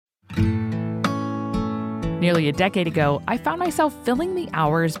Nearly a decade ago, I found myself filling the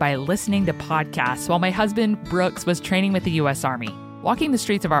hours by listening to podcasts while my husband, Brooks, was training with the U.S. Army. Walking the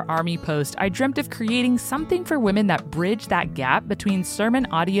streets of our Army post, I dreamt of creating something for women that bridged that gap between sermon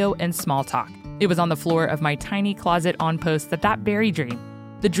audio and small talk. It was on the floor of my tiny closet on post that very dream,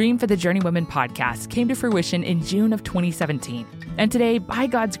 the dream for the Journeywomen podcast, came to fruition in June of 2017. And today, by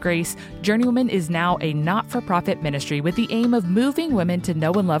God's grace, Journeywomen is now a not-for-profit ministry with the aim of moving women to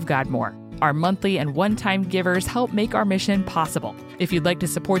know and love God more. Our monthly and one-time givers help make our mission possible. If you'd like to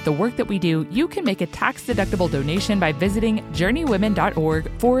support the work that we do, you can make a tax-deductible donation by visiting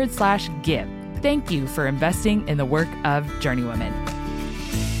journeywomen.org/give. Thank you for investing in the work of Journeywomen.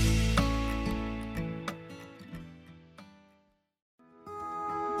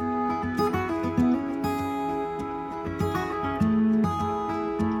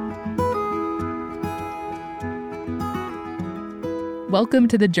 Welcome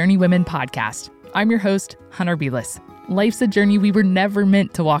to the Journeywomen podcast. I'm your host, Hunter Belis. Life's a journey we were never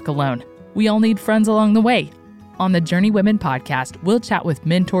meant to walk alone. We all need friends along the way. On the Journeywomen podcast, we'll chat with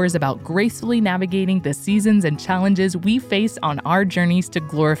mentors about gracefully navigating the seasons and challenges we face on our journeys to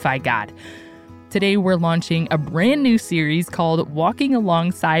glorify God. Today, we're launching a brand new series called Walking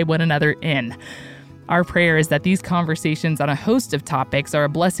Alongside One Another In. Our prayer is that these conversations on a host of topics are a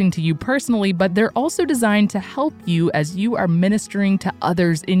blessing to you personally, but they're also designed to help you as you are ministering to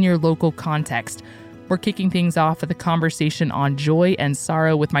others in your local context. We're kicking things off with a conversation on joy and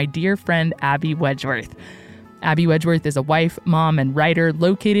sorrow with my dear friend, Abbey Wedgeworth. Abbey Wedgeworth is a wife, mom, and writer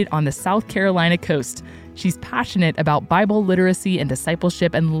located on the South Carolina coast. She's passionate about Bible literacy and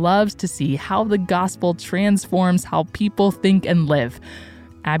discipleship and loves to see how the gospel transforms how people think and live.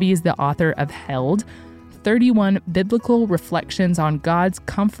 Abbey is the author of Held, 31 Biblical Reflections on God's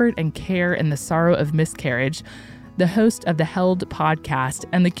Comfort and Care in the Sorrow of Miscarriage, the host of the Held podcast,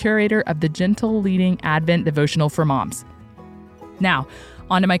 and the curator of the Gentle Leading Advent devotional for moms. Now,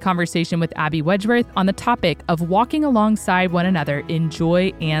 on to my conversation with Abbey Wedgeworth on the topic of walking alongside one another in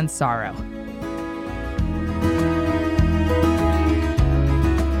joy and sorrow.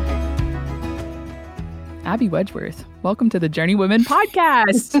 Abbey Wedgeworth, welcome to the Journeywomen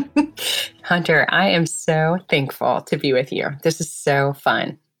podcast. Hunter, I am so thankful to be with you. This is so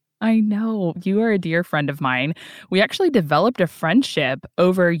fun. I know. You are a dear friend of mine. We actually developed a friendship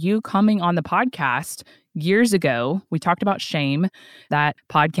over you coming on the podcast years ago. We talked about shame. That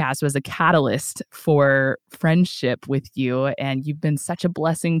podcast was a catalyst for friendship with you, and you've been such a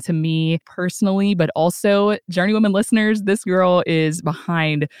blessing to me personally, but also Journeywomen listeners. This girl is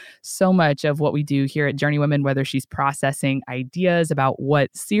behind so much of what we do here at Journeywomen, whether she's processing ideas about what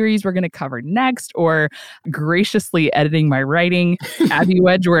series we're going to cover next or graciously editing my writing. Abbey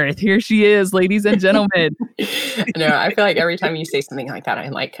Wedgeworth, here she is, ladies and gentlemen. No, I feel like every time you say something like that,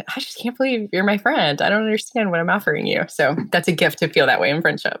 I'm like, I just can't believe you're my friend. I don't understand what I'm offering you. So that's a gift to feel that way in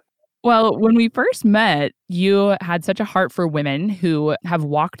friendship. Well, when we first met, you had such a heart for women who have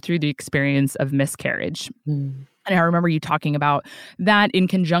walked through the experience of miscarriage. And I remember you talking about that in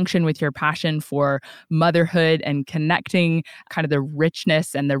conjunction with your passion for motherhood and connecting kind of the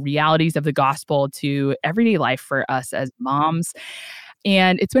richness and the realities of the gospel to everyday life for us as moms.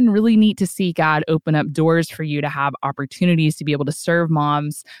 And it's been really neat to see God open up doors for you to have opportunities to be able to serve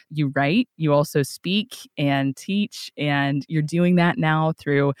moms. You write, you also speak and teach, and you're doing that now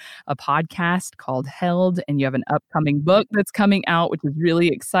through a podcast called Held, and you have an upcoming book that's coming out, which is really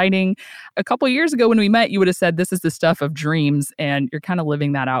exciting. A couple of years ago when we met, you would have said this is the stuff of dreams, and you're kind of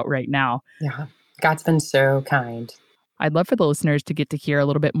living that out right now. Yeah, God's been so kind. I'd love for the listeners to get to hear a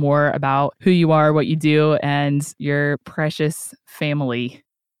little bit more about who you are, what you do, and your precious family.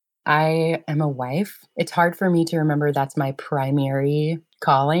 I am a wife. It's hard for me to remember that's my primary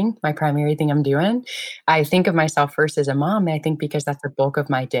calling, my primary thing I'm doing. I think of myself first as a mom, and I think because that's the bulk of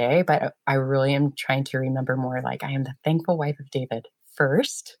my day, but I really am trying to remember more like I am the thankful wife of David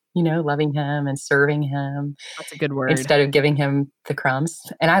first, loving him and serving him. That's a good word. Instead of giving him the crumbs.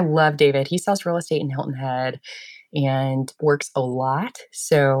 And I love David. He sells real estate in Hilton Head and works a lot.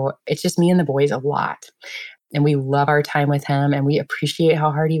 So it's just me and the boys a lot. And we love our time with him and we appreciate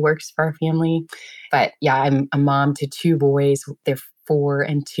how hard he works for our family. But yeah, I'm a mom to two boys. They're 4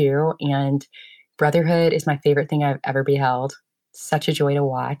 and 2. And brotherhood is my favorite thing I've ever beheld. Such a joy to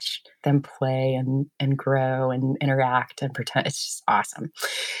watch them play and grow and interact and pretend. It's just awesome.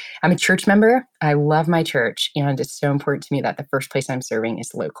 I'm a church member. I love my church. And it's so important to me that the first place I'm serving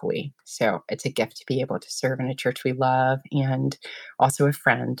is locally. So it's a gift to be able to serve in a church we love and also a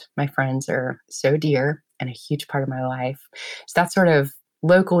friend. My friends are so dear and a huge part of my life. So that's sort of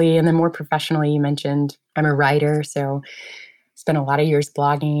locally. And then more professionally, you mentioned I'm a writer. So spent a lot of years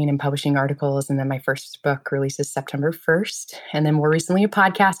blogging and publishing articles. And then my first book releases September 1st. And then more recently, a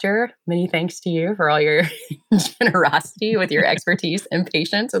podcaster. Many thanks to you for all your generosity with your expertise and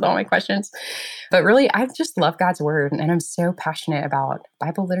patience with all my questions. But really, I just love God's word. And I'm so passionate about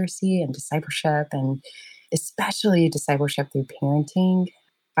Bible literacy and discipleship, and especially discipleship through parenting.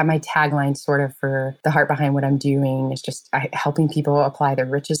 My tagline sort of for the heart behind what I'm doing is just helping people apply the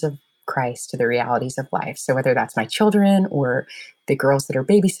riches of Christ to the realities of life. So whether that's my children or the girls that are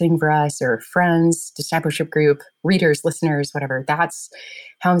babysitting for us or friends, discipleship group, readers, listeners, whatever, that's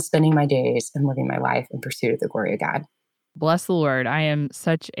how I'm spending my days and living my life in pursuit of the glory of God. Bless the Lord. I am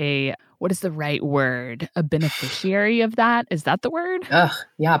such what is the right word? A beneficiary of that? Is that the word?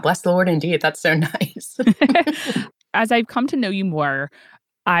 Yeah. Bless the Lord indeed. That's so nice. As I've come to know you more,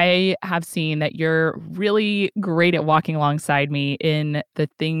 I have seen that you're really great at walking alongside me in the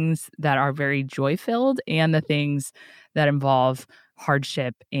things that are very joy-filled and the things that involve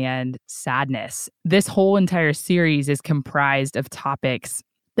hardship and sadness. This whole entire series is comprised of topics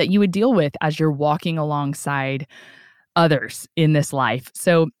that you would deal with as you're walking alongside others in this life.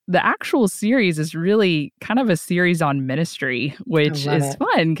 So the actual series is really kind of a series on ministry, which is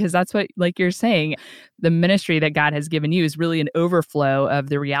fun because that's what, like you're saying, the ministry that God has given you is really an overflow of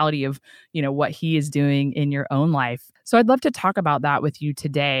the reality of, what he is doing in your own life. So I'd love to talk about that with you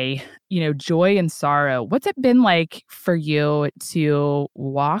today. Joy and sorrow. What's it been like for you to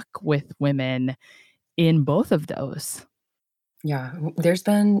walk with women in both of those? Yeah, there's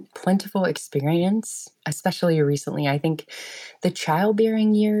been plentiful experience, especially recently. I think the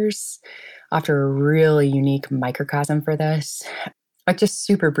childbearing years offer a really unique microcosm for this. Like, just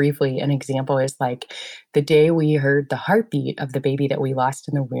super briefly, an example is like the day we heard the heartbeat of the baby that we lost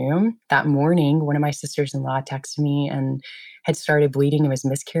in the womb. That morning, one of my sisters-in-law texted me and had started bleeding and was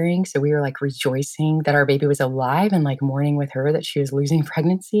miscarrying. So we were like rejoicing that our baby was alive and like mourning with her that she was losing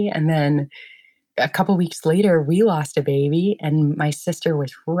pregnancy. And then a couple weeks later, we lost a baby, and my sister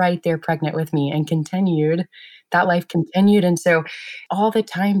was right there pregnant with me and continued. That life continued. And so all the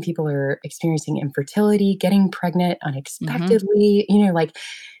time, people are experiencing infertility, getting pregnant unexpectedly. Like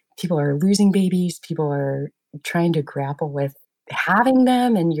people are losing babies, people are trying to grapple with having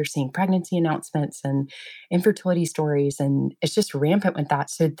them, and you're seeing pregnancy announcements and infertility stories, and it's just rampant with that.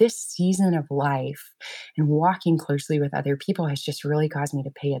 So this season of life and walking closely with other people has just really caused me to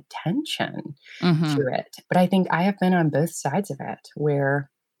pay attention to it. But I think I have been on both sides of it, where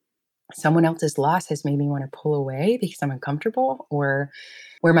someone else's loss has made me want to pull away because I'm uncomfortable, or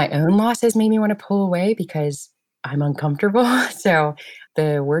where my own loss has made me want to pull away because I'm uncomfortable. So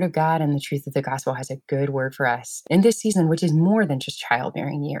the word of God and the truth of the gospel has a good word for us in this season, which is more than just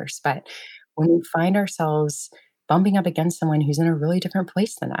childbearing years. But when we find ourselves bumping up against someone who's in a really different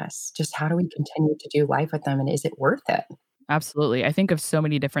place than us, just how do we continue to do life with them? And is it worth it? Absolutely. I think of so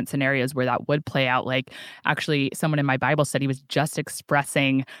many different scenarios where that would play out. Like, actually, someone in my Bible study was just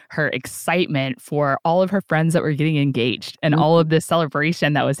expressing her excitement for all of her friends that were getting engaged and all of this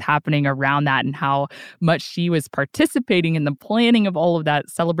celebration that was happening around that, and how much she was participating in the planning of all of that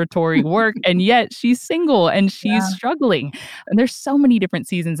celebratory work. And yet she's single and she's struggling. And there's so many different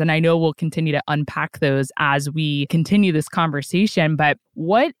seasons. And I know we'll continue to unpack those as we continue this conversation. But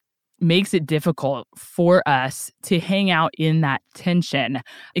what makes it difficult for us to hang out in that tension,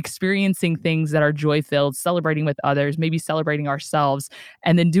 experiencing things that are joy-filled, celebrating with others, maybe celebrating ourselves,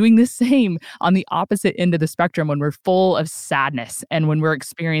 and then doing the same on the opposite end of the spectrum when we're full of sadness and when we're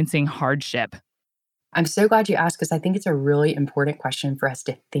experiencing hardship? I'm so glad you asked, because I think it's a really important question for us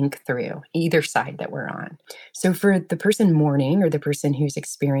to think through, either side that we're on. So for the person mourning or the person who's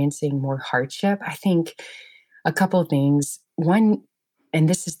experiencing more hardship, I think a couple of things. One, and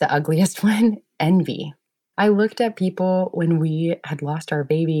this is the ugliest one, envy. I looked at people when we had lost our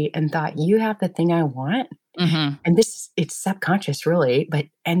baby and thought, you have the thing I want. And it's subconscious, really.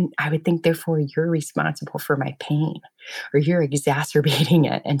 And I would think, therefore, you're responsible for my pain, or you're exacerbating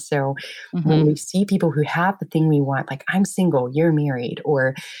it. And so when we see people who have the thing we want, like, I'm single, you're married,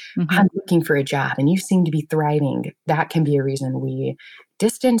 or I'm looking for a job and you seem to be thriving, that can be a reason we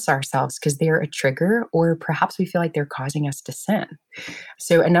distance ourselves because they're a trigger, or perhaps we feel like they're causing us to sin.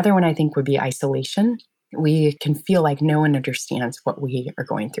 So another one I think would be isolation. We can feel like no one understands what we are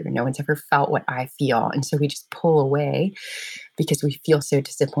going through. No one's ever felt what I feel. And so we just pull away because we feel so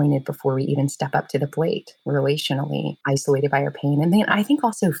disappointed before we even step up to the plate, relationally isolated by our pain. And then I think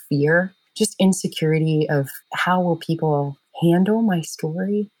also fear, just insecurity of how will people handle my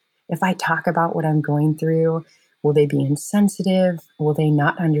story? If I talk about what I'm going through, will they be insensitive? Will they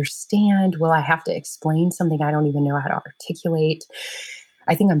not understand? Will I have to explain something I don't even know how to articulate?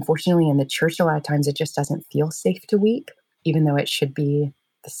 I think, unfortunately, in the church, a lot of times it just doesn't feel safe to weep. even though it should be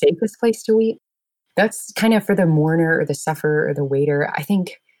the safest place to weep. That's kind of for the mourner or the sufferer or the waiter. I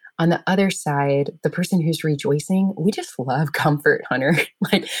think on the other side, the person who's rejoicing, we just love comfort, Hunter.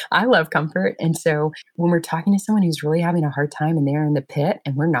 Like, I love comfort. And so when we're talking to someone who's really having a hard time and they're in the pit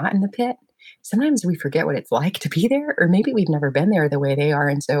and we're not in the pit, sometimes we forget what it's like to be there, or maybe we've never been there the way they are.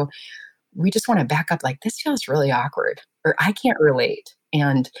 And so we just want to back up like, this feels really awkward, or I can't relate.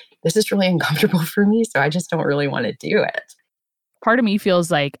 And this is really uncomfortable for me. So I just don't really want to do it. Part of me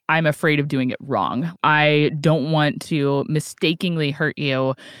feels like I'm afraid of doing it wrong. I don't want to mistakenly hurt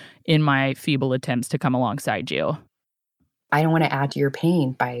you in my feeble attempts to come alongside you. I don't want to add to your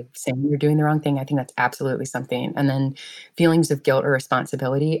pain by saying you're doing the wrong thing. I think that's absolutely something. And then feelings of guilt or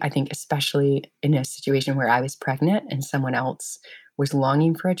responsibility, I think especially in a situation where I was pregnant and someone else was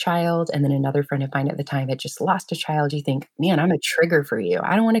longing for a child, and then another friend of mine at the time had just lost a child, you think, man, I'm a trigger for you.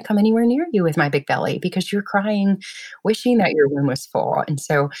 I don't want to come anywhere near you with my big belly because you're crying, wishing that your womb was full. And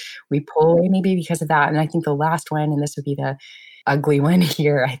so we pull away maybe because of that. And I think the last one, and this would be the ugly one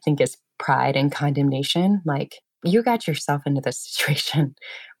here, I think is pride and condemnation. Like, you got yourself into this situation.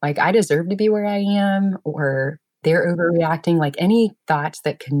 Like, I deserve to be where I am, or they're overreacting. Like, any thoughts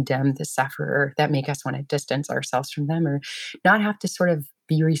that condemn the sufferer that make us want to distance ourselves from them, or not have to sort of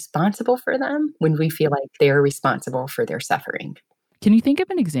be responsible for them when we feel like they're responsible for their suffering. Can you think of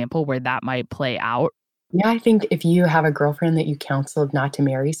an example where that might play out? Yeah, I think if you have a girlfriend that you counseled not to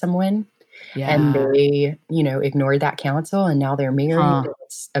marry someone, and Yeah. they, ignored that counsel and now they're married, Huh. and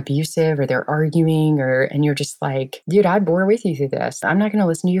it's abusive or they're arguing, and you're just like, dude, I bore with you through this. I'm not going to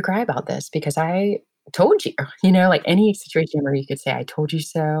listen to you cry about this because I told you, like any situation where you could say, I told you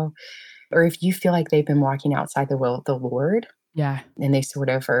so. Or if you feel like they've been walking outside the will of the Lord Yeah. and they sort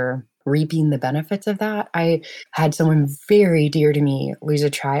of are reaping the benefits of that. I had someone very dear to me lose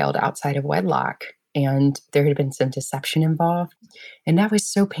a child outside of wedlock, and there had been some deception involved. And that was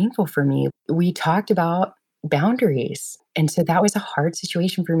so painful for me. We talked about boundaries. And so that was a hard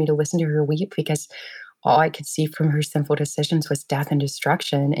situation for me to listen to her weep, because all I could see from her sinful decisions was death and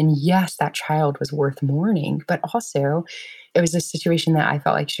destruction. And yes, that child was worth mourning, but also it was a situation that I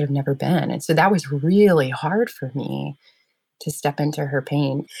felt like should have never been. And so that was really hard for me to step into her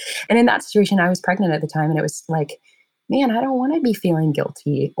pain. And in that situation, I was pregnant at the time, and it was like, man, I don't want to be feeling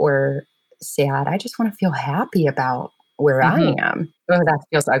guilty or sad. I just want to feel happy about where I Mhm. am. Oh, that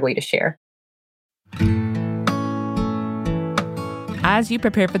feels ugly to share. As you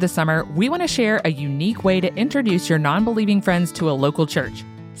prepare for the summer, we want to share a unique way to introduce your non-believing friends to a local church,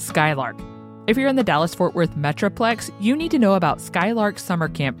 Skylark. If you're in the Dallas-Fort Worth Metroplex, you need to know about Skylark Summer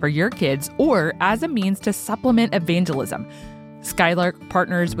Camp for your kids, or as a means to supplement evangelism. Skylark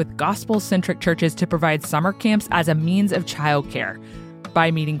partners with gospel-centric churches to provide summer camps as a means of childcare. By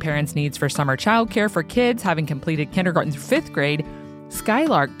meeting parents' needs for summer childcare for kids having completed kindergarten through 5th grade,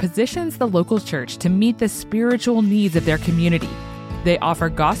 Skylark positions the local church to meet the spiritual needs of their community. They offer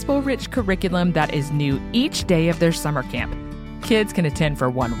gospel-rich curriculum that is new each day of their summer camp. Kids can attend for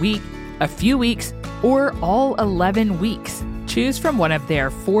 1 week, a few weeks, or all 11 weeks. Choose from one of their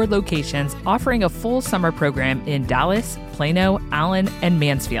 4 locations, offering a full summer program in Dallas, Plano, Allen, and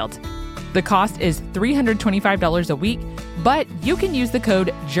Mansfield. The cost is $325 a week, but you can use the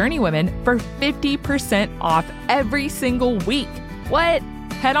code JOURNEYWOMEN for 50% off every single week. What?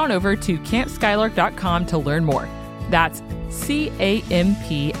 Head on over to campskylark.com to learn more. That's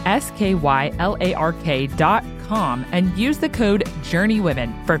campskylark.com and use the code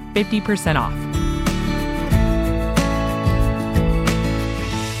JOURNEYWOMEN for 50% off.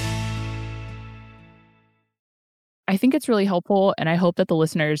 I think it's really helpful, and I hope that the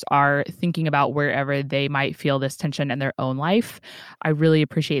listeners are thinking about wherever they might feel this tension in their own life. I really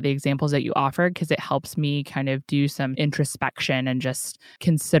appreciate the examples that you offered, because it helps me kind of do some introspection and just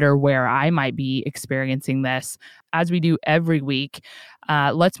consider where I might be experiencing this. As we do every week,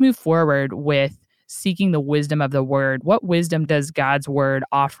 let's move forward with seeking the wisdom of the word. What wisdom does God's word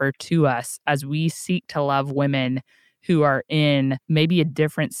offer to us as we seek to love women who are in maybe a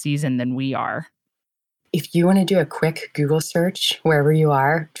different season than we are? If you want to do a quick Google search wherever you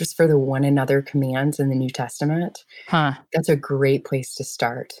are, just for the one another commands in the New Testament, that's a great place to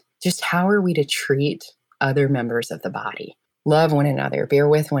start. Just how are we to treat other members of the body? Love one another, bear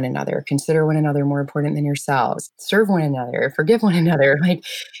with one another, consider one another more important than yourselves, serve one another, forgive one another.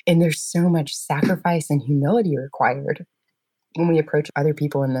 And there's so much sacrifice and humility required when we approach other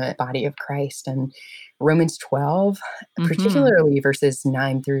people in the body of Christ. And Romans 12, particularly verses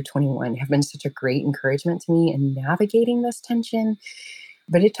 9 through 21, have been such a great encouragement to me in navigating this tension.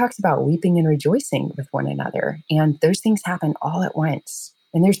 But it talks about weeping and rejoicing with one another. And those things happen all at once.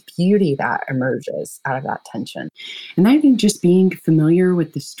 And there's beauty that emerges out of that tension. And I think just being familiar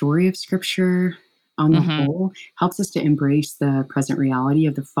with the story of Scripture on the whole helps us to embrace the present reality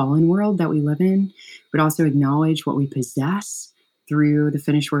of the fallen world that we live in, but also acknowledge what we possess through the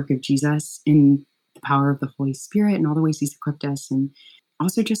finished work of Jesus in the power of the Holy Spirit and all the ways he's equipped us, and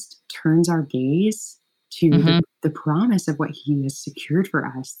also just turns our gaze to the promise of what he has secured for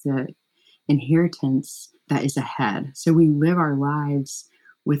us, the inheritance that is ahead. So we live our lives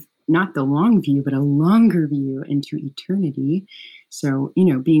with not the long view, but a longer view into eternity. So,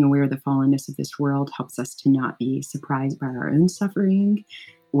 being aware of the fallenness of this world helps us to not be surprised by our own suffering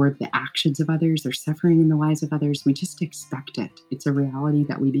or the actions of others or suffering in the lives of others. We just expect it. It's a reality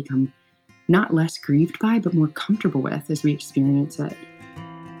that we become not less grieved by, but more comfortable with as we experience it.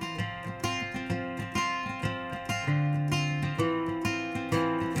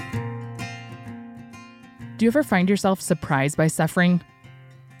 Do you ever find yourself surprised by suffering?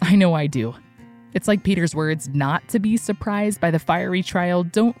 I know I do. It's like Peter's words, not to be surprised by the fiery trial,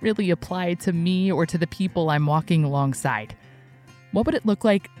 don't really apply to me or to the people I'm walking alongside. What would it look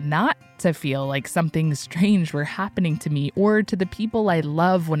like not to feel like something strange were happening to me or to the people I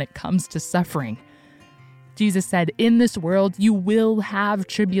love when it comes to suffering? Jesus said, in this world you will have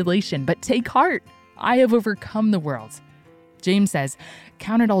tribulation, but take heart, I have overcome the world. James says,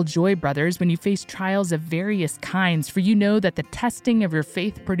 count it all joy, brothers, when you face trials of various kinds, for you know that the testing of your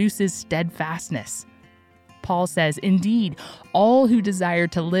faith produces steadfastness. Paul says, indeed, all who desire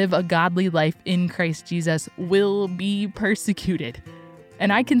to live a godly life in Christ Jesus will be persecuted.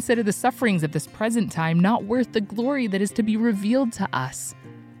 And I consider the sufferings of this present time not worth the glory that is to be revealed to us.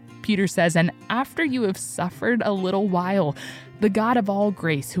 Peter says, and after you have suffered a little while, the God of all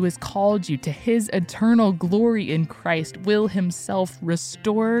grace, who has called you to his eternal glory in Christ, will himself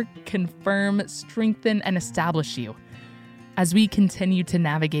restore, confirm, strengthen, and establish you. As we continue to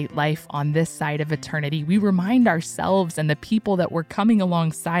navigate life on this side of eternity, we remind ourselves and the people that we're coming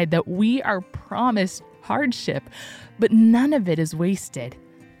alongside that we are promised hardship, but none of it is wasted.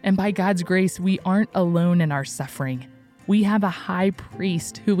 And by God's grace, we aren't alone in our suffering. We have a high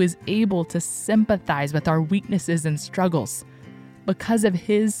priest who is able to sympathize with our weaknesses and struggles. Because of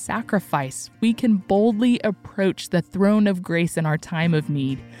his sacrifice, we can boldly approach the throne of grace in our time of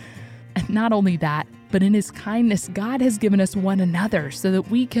need. And not only that, but in his kindness, God has given us one another so that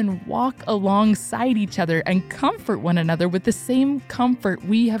we can walk alongside each other and comfort one another with the same comfort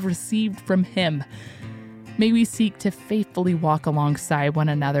we have received from him. May we seek to faithfully walk alongside one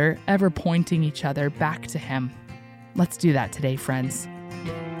another, ever pointing each other back to him. Let's do that today, friends.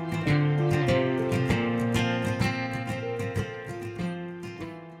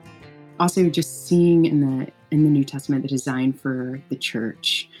 Also, just seeing in the New Testament the design for the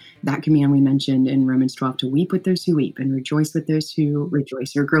church, that command we mentioned in Romans 12 to weep with those who weep and rejoice with those who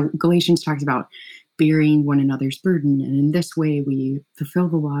rejoice. Or Galatians talks about bearing one another's burden, and in this way we fulfill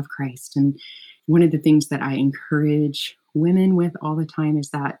the law of Christ. And one of the things that I encourage women with all the time is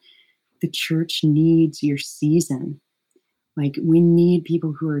that the church needs your season. Like, we need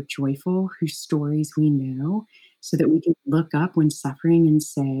people who are joyful, whose stories we know, so that we can look up when suffering and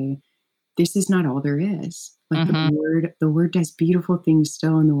say, this is not all there is. Like the word does beautiful things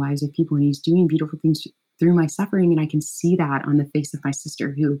still in the lives of people, and he's doing beautiful things through my suffering. And I can see that on the face of my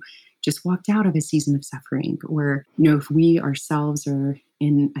sister who just walked out of a season of suffering. Or, if we ourselves are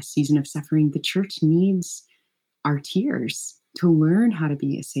in a season of suffering, the church needs our tears to learn how to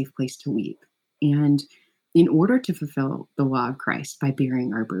be a safe place to weep. And in order to fulfill the law of Christ by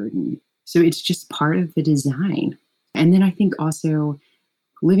bearing our burden. So it's just part of the design. And then I think also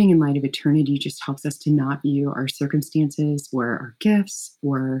living in light of eternity just helps us to not view our circumstances or our gifts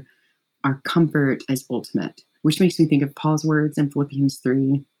or our comfort as ultimate, which makes me think of Paul's words in Philippians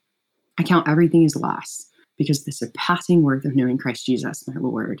 3. I count everything as loss because the surpassing worth of knowing Christ Jesus, my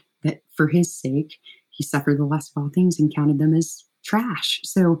Lord, that for his sake, he suffered the less of all things and counted them as trash.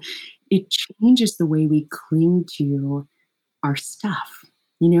 So it changes the way we cling to our stuff,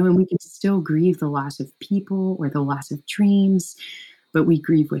 and we can still grieve the loss of people or the loss of dreams, but we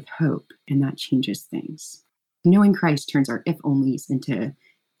grieve with hope, and that changes things. Knowing Christ turns our if-onlys into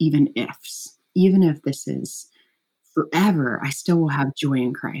even ifs. Even if this is forever, I still will have joy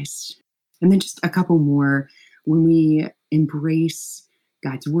in Christ. And then just a couple more. When we embrace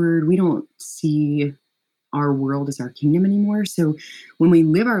God's word, we don't see our world as our kingdom anymore. So when we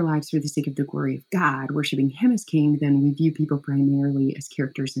live our lives for the sake of the glory of God, worshiping him as king, then we view people primarily as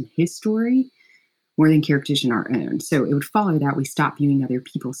characters in his story more than characters in our own. So it would follow that we stop viewing other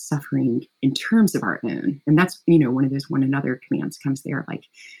people's suffering in terms of our own. And that's, one of those one another commands comes there, like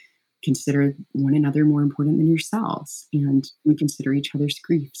consider one another more important than yourselves. And we consider each other's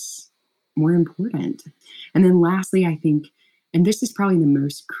griefs more important. And then lastly, I think, and this is probably the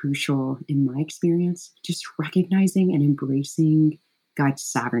most crucial in my experience, just recognizing and embracing God's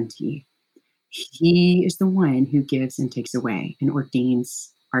sovereignty. He is the one who gives and takes away and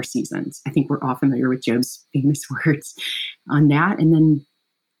ordains our seasons. I think we're all familiar with Job's famous words on that. And then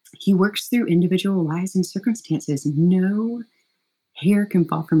he works through individual lives and circumstances. No hair can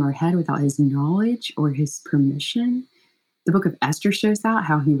fall from our head without his knowledge or his permission. The book of Esther shows that,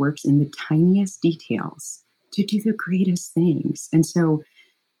 how he works in the tiniest details to do the greatest things. And so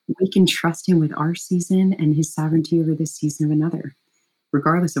we can trust him with our season and his sovereignty over the season of another,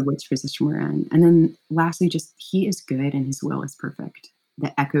 regardless of which position we're in. And then lastly, just he is good and his will is perfect.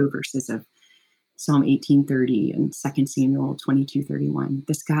 The echo verses of Psalm 18:30 and 2 Samuel 22:31.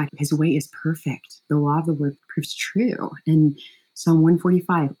 This God, his way is perfect. The law of the Lord proves true. And Psalm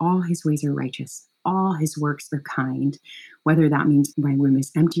 145, all his ways are righteous. All his works are kind, whether that means my womb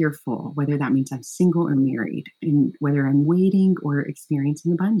is empty or full, whether that means I'm single or married, and whether I'm waiting or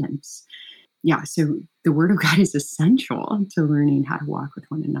experiencing abundance. Yeah, so the word of God is essential to learning how to walk with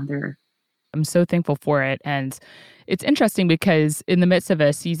one another. I'm so thankful for it. And it's interesting because in the midst of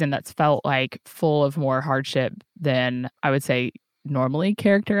a season that's felt like full of more hardship than I would say normally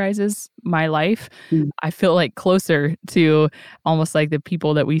characterizes my life, I feel like closer to almost like the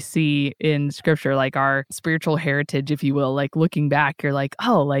people that we see in scripture, like our spiritual heritage, if you will. Like looking back, you're like,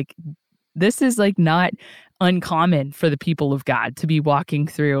 oh, like this is like not uncommon for the people of God to be walking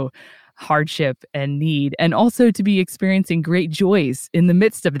through hardship and need, and also to be experiencing great joys in the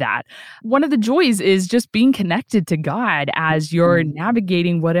midst of that. One of the joys is just being connected to God as you're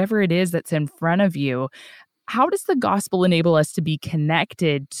navigating whatever it is that's in front of you. How does the gospel enable us to be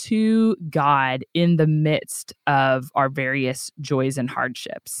connected to God in the midst of our various joys and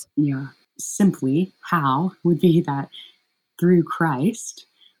hardships? Yeah, simply how would be that through Christ,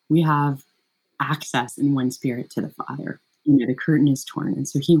 we have access in one spirit to the Father. The curtain is torn. And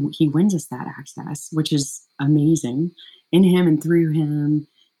so he wins us that access, which is amazing. In him and through him,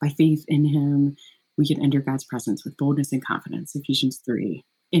 by faith in him, we can enter God's presence with boldness and confidence, Ephesians 3.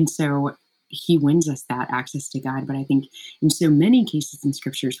 And so he wins us that access to God. But I think in so many cases in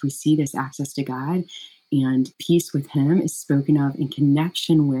scriptures, we see this access to God and peace with him is spoken of in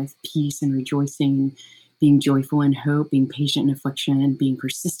connection with peace and rejoicing, being joyful in hope, being patient in affliction, being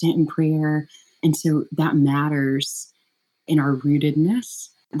persistent in prayer. And so that matters in our rootedness.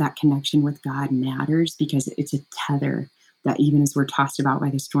 That connection with God matters because it's a tether that even as we're tossed about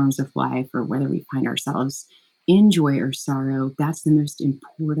by the storms of life, or whether we find ourselves in joy or sorrow, that's the most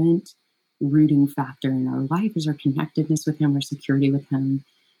important rooting factor in our life is our connectedness with him, our security with him.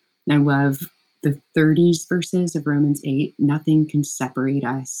 And I love the 30s verses of Romans 8, nothing can separate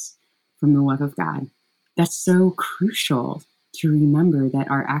us from the love of God. That's so crucial to remember that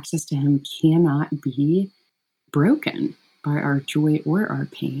our access to him cannot be broken by our joy or our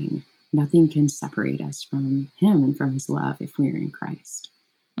pain. Nothing can separate us from him and from his love if we're in Christ.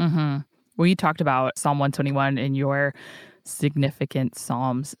 Mm-hmm. Well, you talked about Psalm 121 in your significant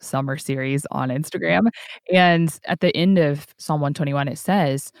Psalms summer series on Instagram. And at the end of Psalm 121, it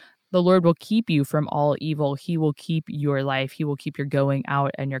says, the Lord will keep you from all evil. He will keep your life. He will keep your going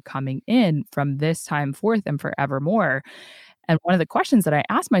out and your coming in from this time forth and forevermore. And one of the questions that I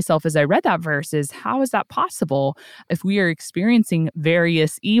asked myself as I read that verse is, how is that possible if we are experiencing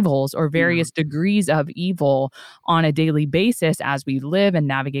various evils or various degrees of evil on a daily basis as we live and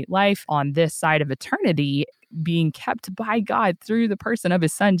navigate life on this side of eternity? Being kept by God through the person of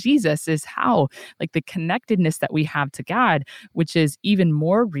his son, Jesus, is how, like, the connectedness that we have to God, which is even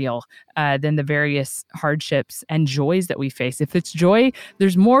more real than the various hardships and joys that we face. If it's joy,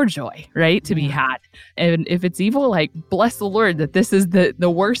 there's more joy, right, to be had. And if it's evil, like, bless the Lord that this is the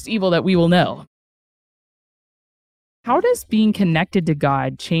worst evil that we will know. How does being connected to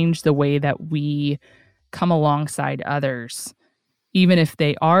God change the way that we come alongside others? Even if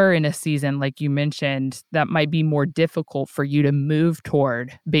they are in a season, like you mentioned, that might be more difficult for you to move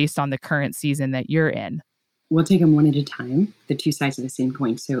toward based on the current season that you're in. We'll take them one at a time, the two sides of the same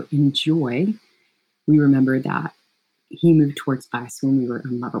coin. So in joy, we remember that he moved towards us when we were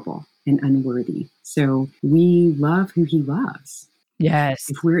unlovable and unworthy. So we love who he loves. Yes.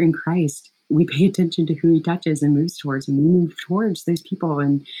 If we're in Christ, we pay attention to who he touches and moves towards, and we move towards those people.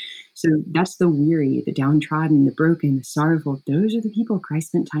 And so that's the weary, the downtrodden, the broken, the sorrowful. Those are the people Christ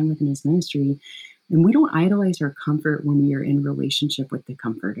spent time with in his ministry. And we don't idolize our comfort when we are in relationship with the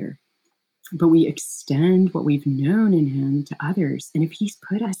Comforter. but we extend what we've known in him to others. And if he's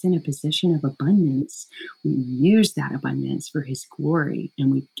put us in a position of abundance, we use that abundance for his glory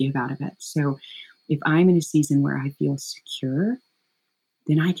and we give out of it. So if I'm in a season where I feel secure,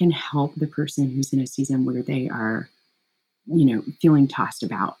 then I can help the person who's in a season where they are, feeling tossed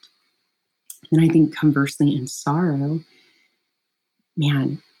about. And I think conversely in sorrow,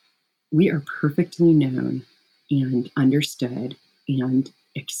 man, we are perfectly known and understood and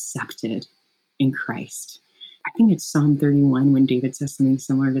accepted in Christ. I think it's Psalm 31 when David says something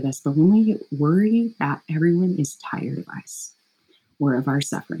similar to this, but when we worry that everyone is tired of us or of our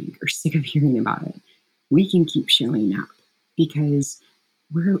suffering or sick of hearing about it, we can keep showing up because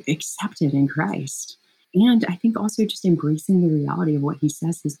we're accepted in Christ. And I think also just embracing the reality of what he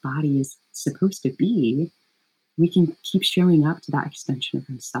says his body is supposed to be, we can keep showing up to that extension of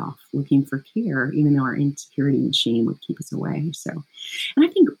himself, looking for care, even though our insecurity and shame would keep us away. So, and I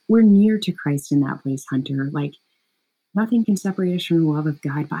think we're near to Christ in that place, Hunter. Like, nothing can separate us from the love of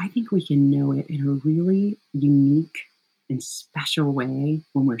God, but I think we can know it in a really unique and special way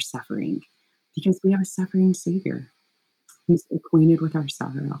when we're suffering, because we have a suffering Savior who's acquainted with our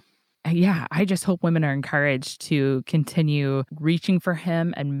sorrow. Yeah, I just hope women are encouraged to continue reaching for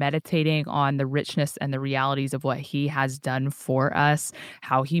him and meditating on the richness and the realities of what he has done for us,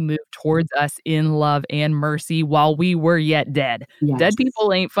 how he moved towards us in love and mercy while we were yet dead. Yes. Dead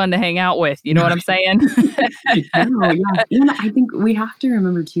people ain't fun to hang out with. You know what I'm saying? No, yeah. And I think we have to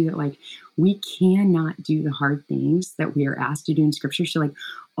remember too that like we cannot do the hard things that we are asked to do in scripture. So like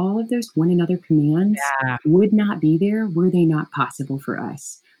all of those one another commands would not be there were they not possible for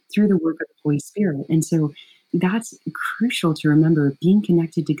us through the work of the Holy Spirit. And so that's crucial to remember. Being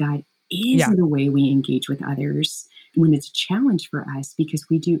connected to God is the way we engage with others when it's a challenge for us, because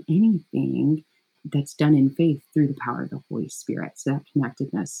we do anything that's done in faith through the power of the Holy Spirit. So that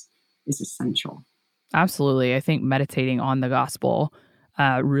connectedness is essential. Absolutely. I think meditating on the gospel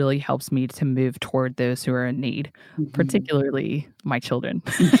really helps me to move toward those who are in need, particularly my children.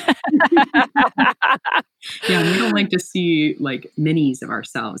 Yeah, we don't like to see like minis of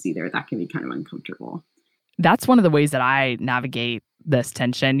ourselves either. That can be kind of uncomfortable. That's one of the ways that I navigate this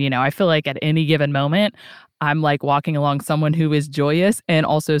tension. You know, I feel like at any given moment, I'm like walking along someone who is joyous and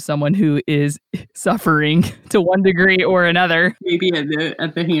also someone who is suffering to one degree or another. Maybe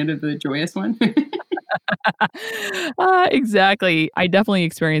at the hand of the joyous one. Exactly. I definitely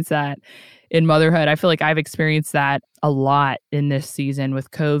experienced that in motherhood. I feel like I've experienced that a lot in this season with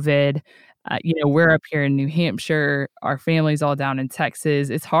COVID. We're up here in New Hampshire. Our family's all down in Texas.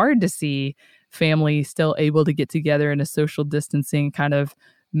 It's hard to see families still able to get together in a social distancing kind of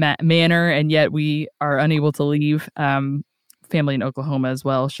manner, and yet we are unable to leave. Family in Oklahoma as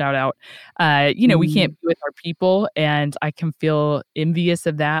well. Shout out. We can't be with our people, and I can feel envious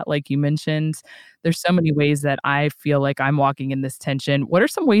of that. Like you mentioned, there's so many ways that I feel like I'm walking in this tension. What are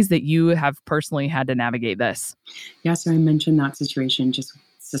some ways that you have personally had to navigate this? Yeah, so I mentioned that situation, just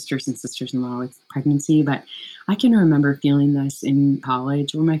sisters and sisters-in-law with pregnancy, but I can remember feeling this in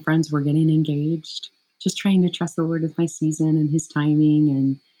college when my friends were getting engaged, just trying to trust the Lord with my season and his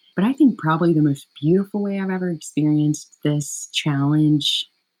timing. But I think probably the most beautiful way I've ever experienced this challenge,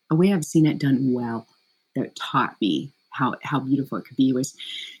 a way I've seen it done well, that taught me how beautiful it could be, was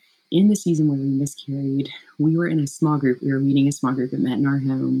in the season where we miscarried. We were in a small group. We were meeting a small group that met in our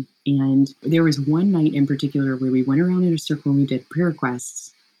home. And there was one night in particular where we went around in a circle and we did prayer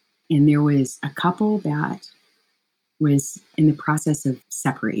requests. And there was a couple that was in the process of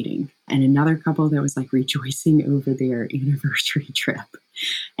separating, and another couple that was like rejoicing over their anniversary trip.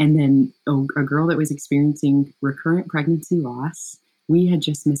 And then a girl that was experiencing recurrent pregnancy loss. We had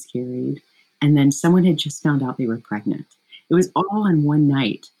just miscarried. And then someone had just found out they were pregnant. It was all on one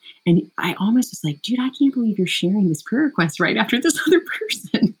night. And I almost was like, dude, I can't believe you're sharing this prayer request right after this other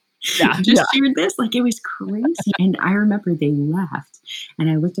person shared this. Like, it was crazy. And I remember they left. And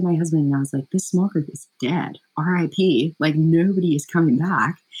I looked at my husband and I was like, this small group is dead. RIP. Like, nobody is coming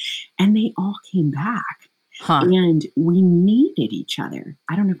back. And they all came back. And we needed each other.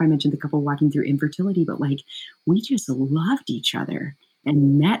 I don't know if I mentioned the couple walking through infertility, but like, we just loved each other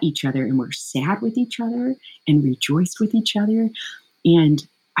and met each other and were sad with each other and rejoiced with each other. And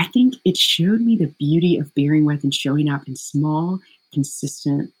I think it showed me the beauty of bearing with and showing up in small,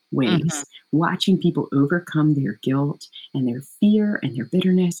 consistent ways, watching people overcome their guilt and their fear and their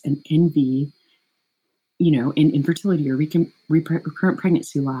bitterness and envy, in infertility or recurrent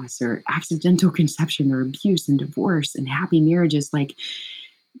pregnancy loss or accidental conception or abuse and divorce and happy marriages. Like,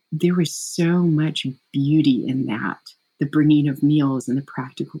 there was so much beauty in that, the bringing of meals and the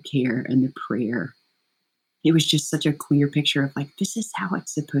practical care and the prayer. it was just such a clear picture of like, this is how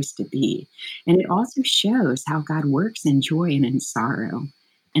it's supposed to be. And it also shows how God works in joy and in sorrow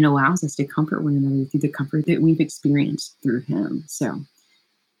and allows us to comfort one another through the comfort that we've experienced through him. So,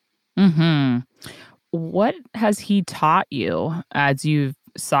 What has he taught you as you've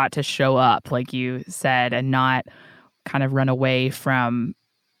sought to show up, like you said, and not kind of run away from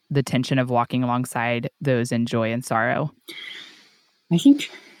the tension of walking alongside those in joy and sorrow? I think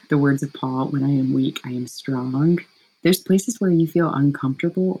the words of Paul, when I am weak, I am strong. There's places where you feel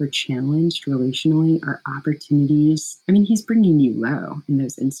uncomfortable or challenged relationally or opportunities. I mean, he's bringing you low in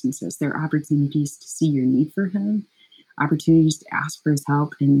those instances. There are opportunities to see your need for him, opportunities to ask for his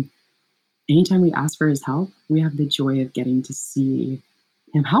help. And anytime we ask for his help, we have the joy of getting to see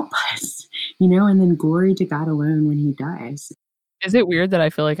him help us, and then glory to God alone when he does. Is it weird that I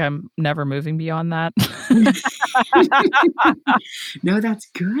feel like I'm never moving beyond that? No, that's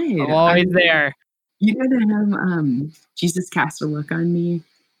good. I'm always there. You know the hymn, Jesus Cast a Look on Me?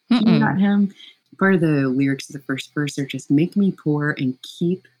 Do you know that hymn? Part of the lyrics of the first verse are just, make me poor and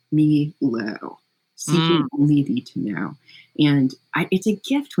keep me low, seeking only thee to know. And it's a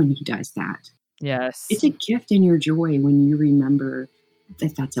gift when he does that. Yes. It's a gift in your joy when you remember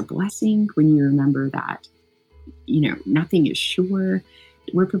that that's a blessing, when you remember that, nothing is sure.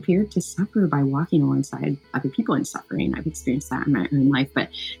 We're prepared to suffer by walking alongside other people in suffering. I've experienced that in my own life, but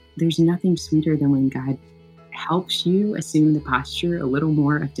there's nothing sweeter than when God helps you assume the posture a little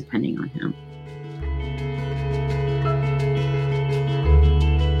more of depending on him.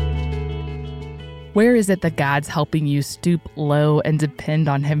 Where is it that God's helping you stoop low and depend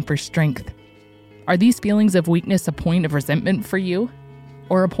on him for strength? Are these feelings of weakness a point of resentment for you,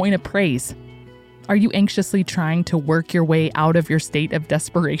 or a point of praise? Are you anxiously trying to work your way out of your state of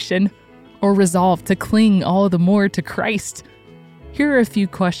desperation, or resolve to cling all the more to Christ? Here are a few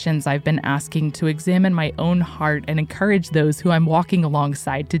questions I've been asking to examine my own heart and encourage those who I'm walking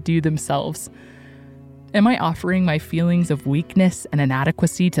alongside to do themselves. Am I offering my feelings of weakness and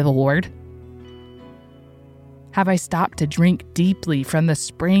inadequacy to the Lord? Have I stopped to drink deeply from the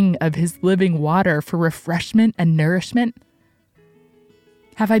spring of his living water for refreshment and nourishment?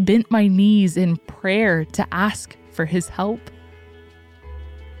 Have I bent my knees in prayer to ask for his help?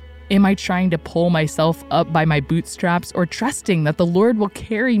 Am I trying to pull myself up by my bootstraps or trusting that the Lord will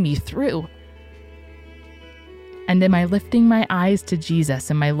carry me through? And am I lifting my eyes to Jesus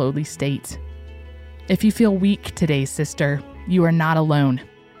in my lowly state? If you feel weak today, sister, you are not alone.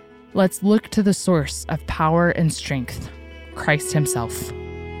 Let's look to the source of power and strength, Christ himself.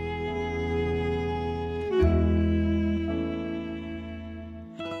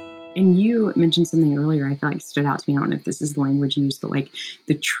 And you mentioned something earlier I feel like stood out to me. I don't know if this is the language you use, but like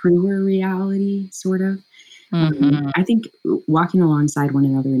the truer reality, sort of. I think walking alongside one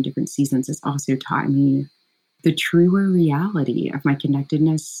another in different seasons has also taught me the truer reality of my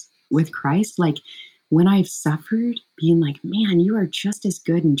connectedness with Christ. Like when I've suffered, being like, man, you are just as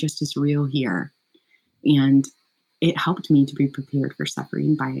good and just as real here. And it helped me to be prepared for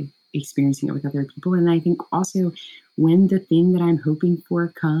suffering by experiencing it with other people. And I think also when the thing that I'm hoping for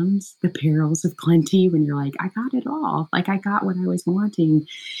comes, the perils of plenty, when you're like, I got it all, like I got what I was wanting,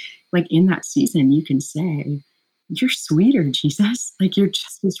 like in that season, you can say, you're sweeter, Jesus. Like you're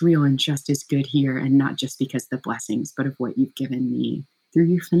just as real and just as good here. And not just because of the blessings, but of what you've given me through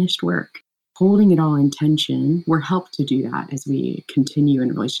your finished work. Holding it all in tension, we're helped to do that as we continue in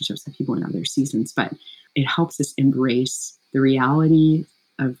relationships with people in other seasons. But it helps us embrace the reality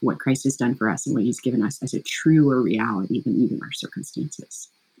of what Christ has done for us and what he's given us as a truer reality than even our circumstances.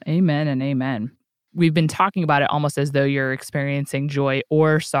 Amen and amen. We've been talking about it almost as though you're experiencing joy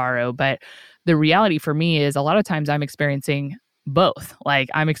or sorrow, but the reality for me is a lot of times I'm experiencing both. Like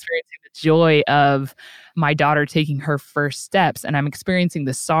I'm experiencing the joy of my daughter taking her first steps, and I'm experiencing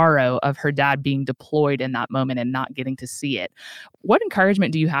the sorrow of her dad being deployed in that moment and not getting to see it. What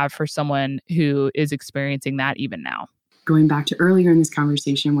encouragement do you have for someone who is experiencing that even now? Going back to earlier in this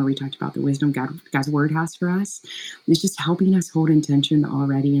conversation where we talked about the wisdom God's word has for us, it's just helping us hold intention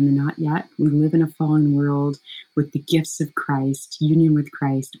already in the not yet. We live in a fallen world with the gifts of Christ, union with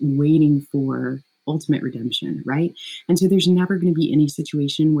Christ, waiting for ultimate redemption, right? And so there's never going to be any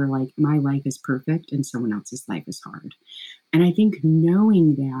situation where like my life is perfect and someone else's life is hard. And I think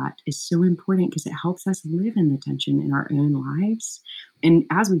knowing that is so important because it helps us live in the tension in our own lives. And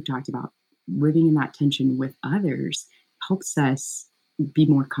as we've talked about, living in that tension with others helps us be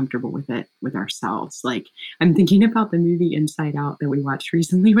more comfortable with it with ourselves. Like I'm thinking about the movie Inside Out that we watched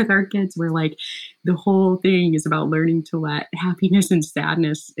recently with our kids, where like the whole thing is about learning to let happiness and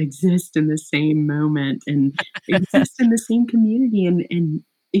sadness exist in the same moment and exist in the same community. And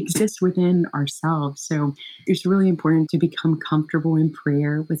exists within ourselves. So it's really important to become comfortable in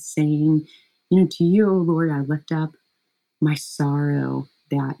prayer with saying, to you, O Lord, I lift up my sorrow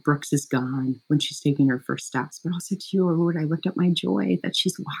that Brooks is gone when she's taking her first steps, but also to you, oh Lord, I lift up my joy that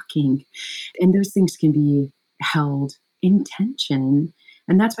she's walking. And those things can be held in tension.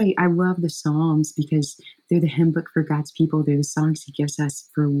 And that's why I love the Psalms, because they're the hymn book for God's people. They're the songs he gives us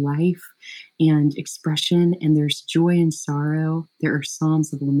for life and expression. And there's joy and sorrow. There are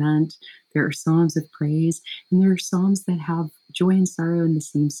psalms of lament. There are psalms of praise. And there are psalms that have joy and sorrow in the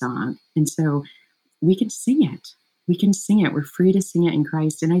same song. And so we can sing it. We can sing it. We're free to sing it in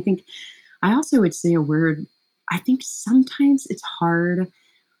Christ. And I also would say a word. I think sometimes it's hard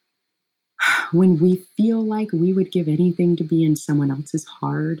when we feel like we would give anything to be in someone else's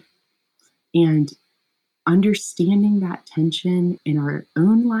heart, and understanding that tension in our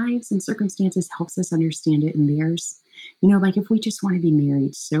own lives and circumstances helps us understand it in theirs. Like if we just want to be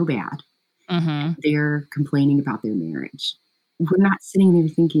married so bad, they're complaining about their marriage. We're not sitting there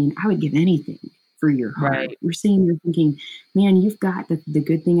thinking, I would give anything for your heart. Right. We're sitting there thinking, man, you've got the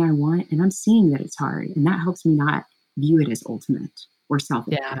good thing I want, and I'm seeing that it's hard. And that helps me not view it as ultimate or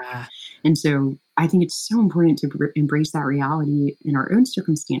selfish. Yeah. And so I think it's so important to embrace that reality in our own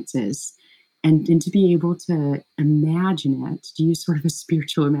circumstances, and to be able to imagine it, to use sort of a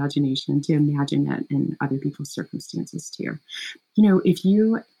spiritual imagination, to imagine it in other people's circumstances too. If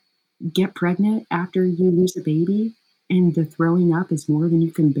you get pregnant after you lose a baby and the throwing up is more than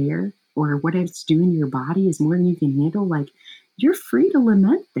you can bear, or what it's doing to your body is more than you can handle, like, you're free to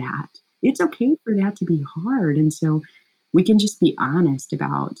lament that. It's okay for that to be hard. And so we can just be honest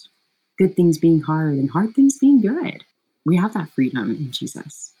about good things being hard and hard things being good. We have that freedom in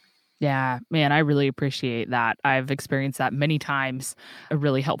Jesus. Yeah, man, I really appreciate that. I've experienced that many times. A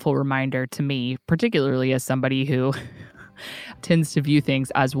really helpful reminder to me, particularly as somebody who tends to view things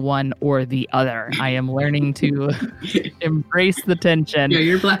as one or the other. I am learning to embrace the tension. Yeah,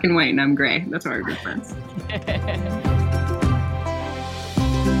 you're black and white and I'm gray. That's why we're good friends.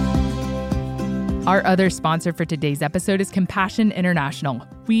 Our other sponsor for today's episode is Compassion International.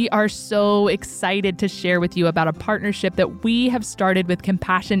 We are so excited to share with you about a partnership that we have started with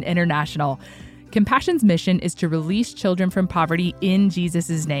Compassion International. Compassion's mission is to release children from poverty in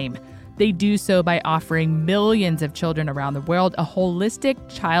Jesus' name. They do so by offering millions of children around the world a holistic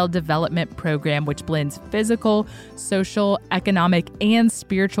child development program which blends physical, social, economic, and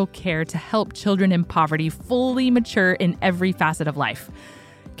spiritual care to help children in poverty fully mature in every facet of life.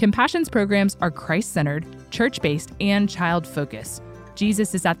 Compassion's programs are Christ-centered, church-based, and child-focused.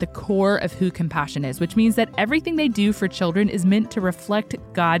 Jesus is at the core of who Compassion is, which means that everything they do for children is meant to reflect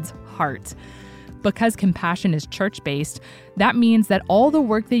God's heart. Because Compassion is church-based, that means that all the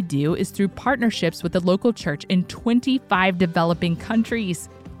work they do is through partnerships with the local church in 25 developing countries.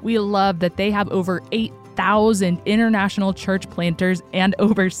 We love that they have over 8,000 international church planters and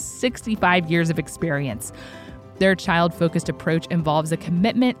over 65 years of experience. Their child-focused approach involves a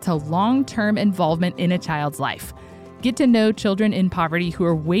commitment to long-term involvement in a child's life. Get to know children in poverty who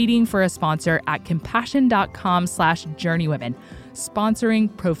are waiting for a sponsor at compassion.com/journeywomen.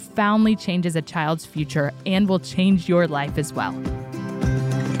 Sponsoring profoundly changes a child's future and will change your life as well.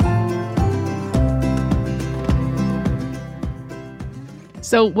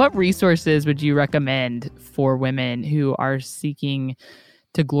 So what resources would you recommend for women who are seeking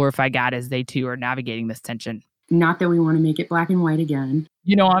to glorify God as they too are navigating this tension? Not that we want to make it black and white again.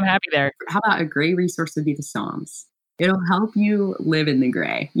 I'm happy there. How about a gray resource would be the Psalms? It'll help you live in the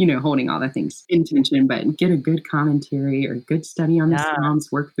gray, holding all the things in tension, but get a good commentary or a good study on the Psalms,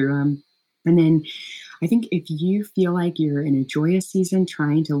 work through them. And then I think if you feel like you're in a joyous season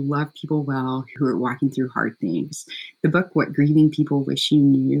trying to love people well who are walking through hard things, the book, What Grieving People Wish You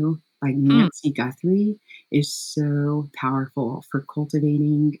Knew by Nancy Guthrie is so powerful for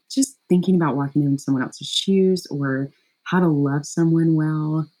cultivating, just thinking about walking in someone else's shoes, or how to love someone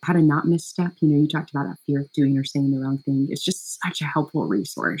well, how to not misstep. You talked about that fear of doing or saying the wrong thing. It's just such a helpful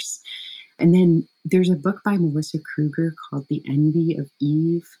resource. And then there's a book by Melissa Kruger called The Envy of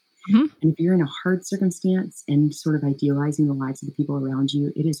Eve. And if you're in a hard circumstance and sort of idealizing the lives of the people around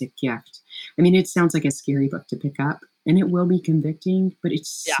you, it is a gift. I mean, it sounds like a scary book to pick up, and it will be convicting, but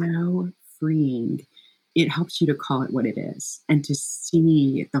it's so freeing. It helps you to call it what it is and to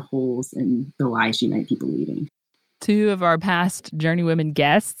see the holes and the lies you might be believing. Two of our past Journeywomen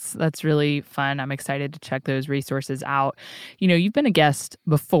guests. That's really fun. I'm excited to check those resources out. You've been a guest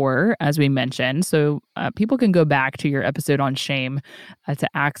before, as we mentioned, so people can go back to your episode on shame to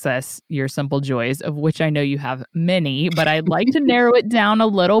access your simple joys, of which I know you have many, but I'd like to narrow it down a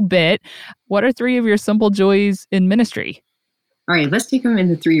little bit. What are 3 of your simple joys in ministry? All right, let's take them in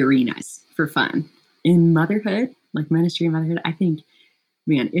the 3 arenas for fun. In motherhood, like ministry and motherhood, I think,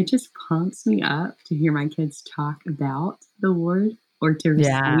 man, it just pumps me up to hear my kids talk about the Lord or to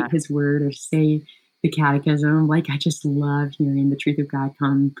recite his word or say the catechism. Like, I just love hearing the truth of God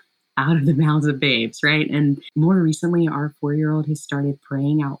come out of the mouths of babes, right? And more recently, our 4-year-old has started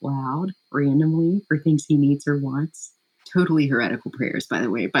praying out loud randomly for things he needs or wants. Totally heretical prayers, by the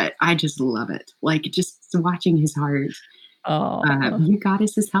way, but I just love it. Like, just watching his heart. You got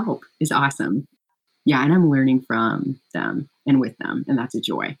us his help is awesome. Yeah, and I'm learning from them and with them, and that's a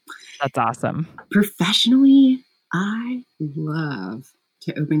joy. That's awesome. Professionally, I love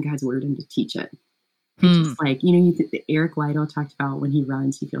to open God's word and to teach it. It's just like, Eric Lytle talked about when he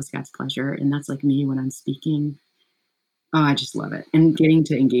runs, he feels God's pleasure. And that's like me when I'm speaking. Oh, I just love it. And getting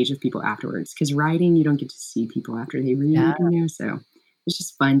to engage with people afterwards. Because writing, you don't get to see people after they read, so it's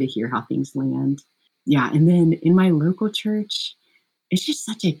just fun to hear how things land. Yeah, and then in my local church, it's just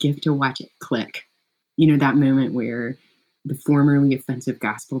such a gift to watch it click. That moment where the formerly offensive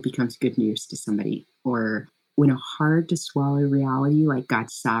gospel becomes good news to somebody, or when a hard to swallow reality like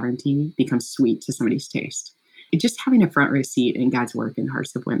God's sovereignty becomes sweet to somebody's taste. Just having a front row seat in God's work in the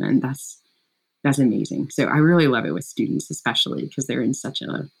hearts of women, that's amazing. So I really love it with students, especially because they're in such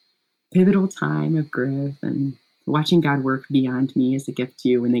a pivotal time of growth, and watching God work beyond me is a gift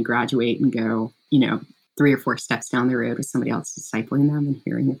too when they graduate and go, 3 or 4 steps down the road with somebody else discipling them and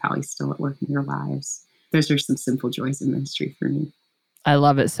hearing of how he's still at work in their lives. Those are some simple joys of ministry for me. I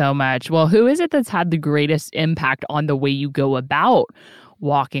love it so much. Well, who is it that's had the greatest impact on the way you go about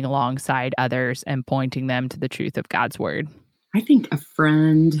walking alongside others and pointing them to the truth of God's word? I think a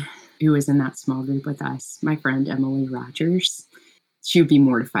friend who was in that small group with us, my friend Emily Rogers, she would be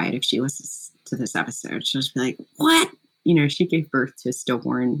mortified if she listens to this episode. She'll just be like, what? She gave birth to a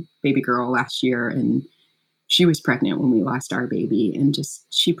stillborn baby girl last year, and she was pregnant when we lost our baby, and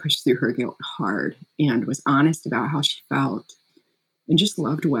she pushed through her guilt hard and was honest about how she felt and just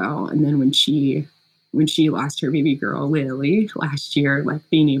loved well. And then when she lost her baby girl, Lily, last year, like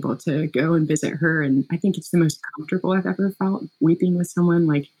being able to go and visit her. And I think it's the most comfortable I've ever felt weeping with someone.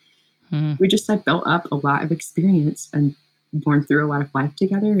 Like we just had built up a lot of experience and born through a lot of life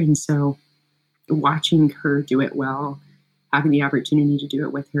together. And so watching her do it well, having the opportunity to do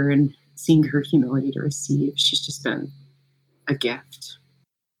it with her and seeing her humility to receive, she's just been a gift.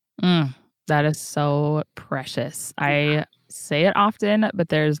 That is so precious. I say it often, but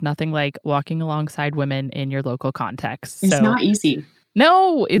there's nothing like walking alongside women in your local context. It's not easy.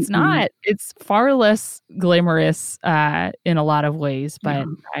 No, it's not. It's far less glamorous in a lot of ways, but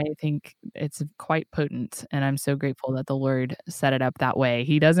I think it's quite potent. And I'm so grateful that the Lord set it up that way.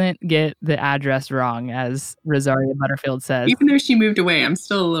 He doesn't get the address wrong, as Rosaria Butterfield says. Even though she moved away, I'm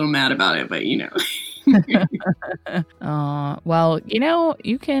still a little mad about it, but well,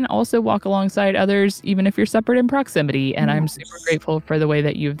 you can also walk alongside others, even if you're separate in proximity. And I'm super grateful for the way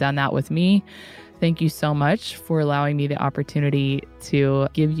that you've done that with me. Thank you so much for allowing me the opportunity to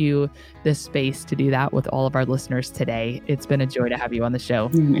give you this space to do that with all of our listeners today. It's been a joy to have you on the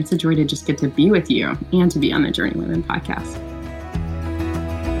show. It's a joy to just get to be with you and to be on the Journey Women podcast.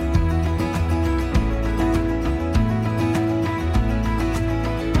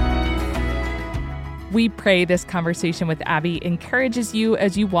 We pray this conversation with Abbey encourages you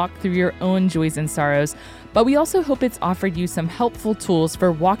as you walk through your own joys and sorrows, but we also hope it's offered you some helpful tools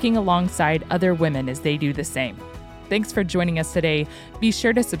for walking alongside other women as they do the same. Thanks for joining us today. Be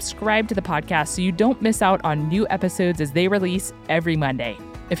sure to subscribe to the podcast so you don't miss out on new episodes as they release every Monday.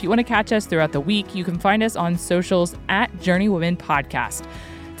 If you want to catch us throughout the week, you can find us on socials at Journey Women Podcast.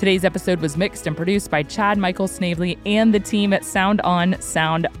 Today's episode was mixed and produced by Chad Michael Snavely and the team at Sound On,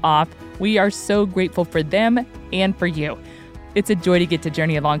 Sound Off. We are so grateful for them and for you. It's a joy to get to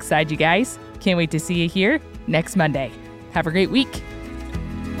journey alongside you guys. Can't wait to see you here next Monday. Have a great week.